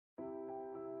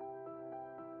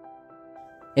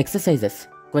Exercises.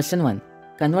 Question 1.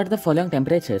 Convert the following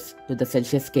temperatures to the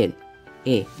Celsius scale.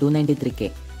 A. 293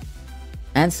 K.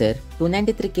 Answer.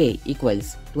 293 K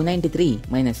equals 293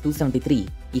 minus 273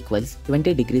 equals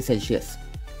 20 degrees Celsius.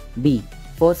 B.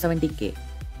 470 K.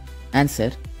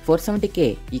 Answer. 470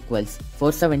 K equals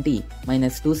 470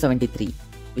 minus 273,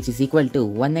 which is equal to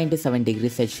 197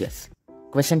 degrees Celsius.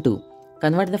 Question 2.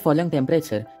 Convert the following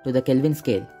temperature to the Kelvin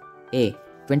scale. A.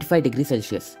 25 degrees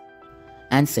Celsius.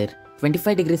 Answer.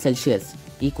 25 degrees Celsius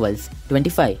equals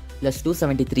 25 plus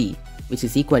 273, which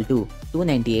is equal to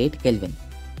 298 Kelvin.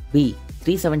 B.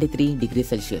 373 degrees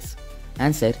Celsius.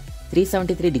 Answer.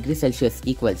 373 degrees Celsius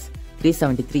equals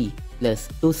 373 plus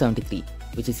 273,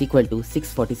 which is equal to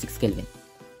 646 Kelvin.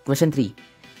 Question 3.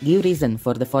 Give reason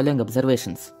for the following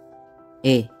observations.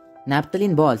 A.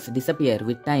 Naphthalene balls disappear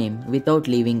with time without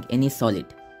leaving any solid.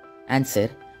 Answer.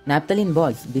 Naphthalene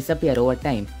balls disappear over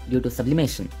time due to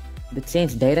sublimation. They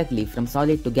change directly from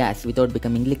solid to gas without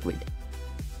becoming liquid.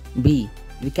 B.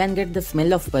 We can get the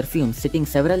smell of perfume sitting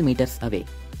several meters away.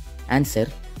 Answer.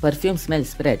 Perfume smell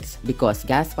spreads because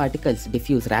gas particles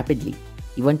diffuse rapidly,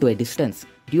 even to a distance,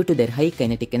 due to their high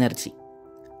kinetic energy.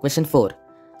 Question 4.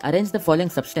 Arrange the following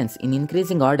substance in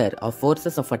increasing order of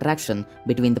forces of attraction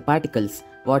between the particles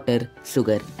water,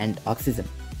 sugar, and oxygen.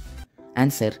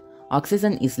 Answer.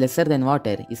 Oxygen is lesser than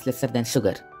water is lesser than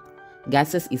sugar.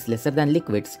 Gases is lesser than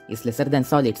liquids is lesser than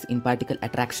solids in particle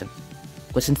attraction.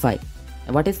 Question 5.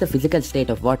 What is the physical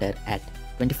state of water at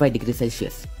 25 degrees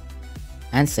Celsius?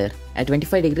 Answer. At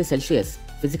 25 degrees Celsius,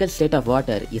 physical state of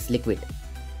water is liquid.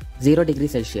 0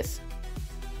 degrees Celsius.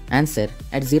 Answer.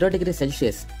 At 0 degrees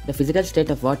Celsius, the physical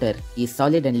state of water is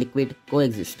solid and liquid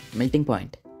coexist, melting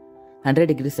point. 100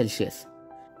 degrees Celsius.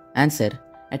 Answer.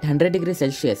 At 100 degrees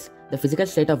Celsius, the physical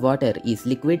state of water is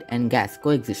liquid and gas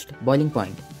coexist, boiling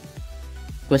point.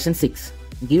 Question 6.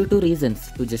 Give 2 reasons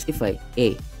to justify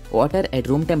A. Water at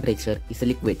room temperature is a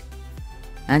liquid.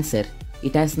 Answer.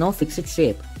 It has no fixed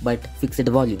shape but fixed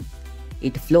volume.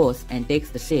 It flows and takes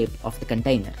the shape of the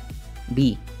container.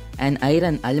 B. An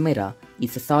iron almirah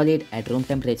is a solid at room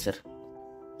temperature.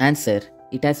 Answer.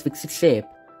 It has fixed shape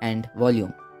and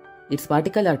volume. Its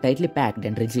particles are tightly packed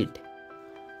and rigid.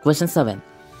 Question 7.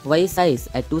 Why is ice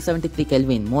at 273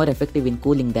 Kelvin more effective in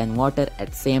cooling than water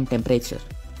at same temperature?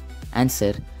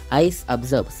 Answer. Ice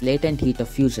absorbs latent heat of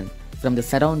fusion from the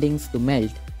surroundings to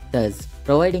melt, thus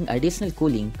providing additional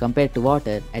cooling compared to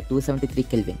water at 273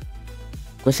 Kelvin.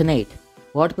 Question 8.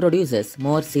 What produces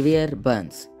more severe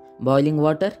burns, boiling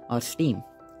water or steam?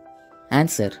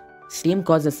 Answer. Steam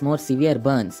causes more severe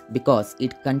burns because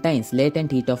it contains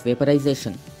latent heat of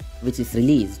vaporization, which is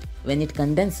released when it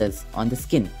condenses on the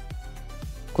skin.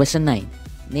 Question 9.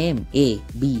 Name A,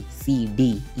 B, C,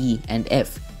 D, E, and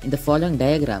F in the following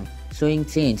diagram showing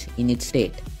change in its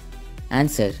state.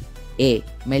 Answer. A.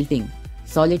 Melting,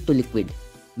 solid to liquid.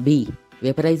 B.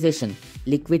 Vaporization,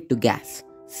 liquid to gas.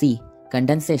 C.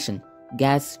 Condensation,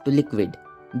 gas to liquid.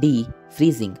 D.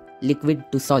 Freezing, liquid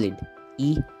to solid.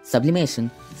 E.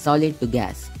 Sublimation, solid to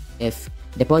gas. F.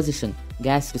 Deposition,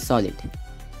 gas to solid.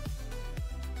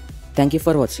 Thank you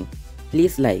for watching.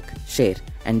 Please like, share,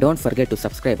 and don't forget to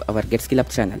subscribe our Get Skill Up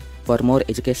channel for more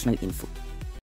educational info.